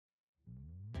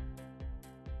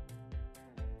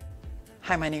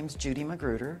Hi, my name's Judy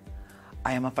Magruder.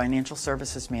 I am a financial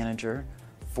services manager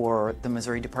for the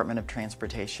Missouri Department of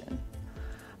Transportation.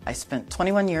 I spent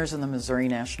 21 years in the Missouri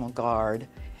National Guard,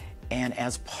 and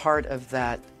as part of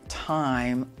that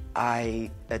time, I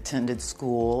attended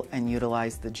school and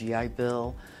utilized the GI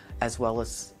Bill as well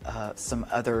as some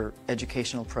other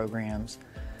educational programs.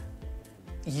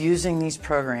 Using these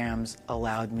programs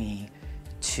allowed me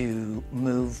to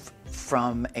move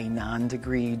from a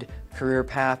non-degreed career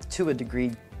path to a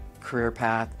degreed career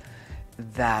path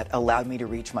that allowed me to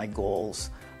reach my goals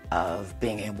of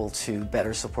being able to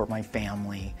better support my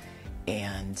family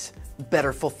and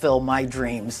better fulfill my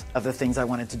dreams of the things I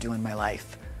wanted to do in my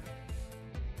life.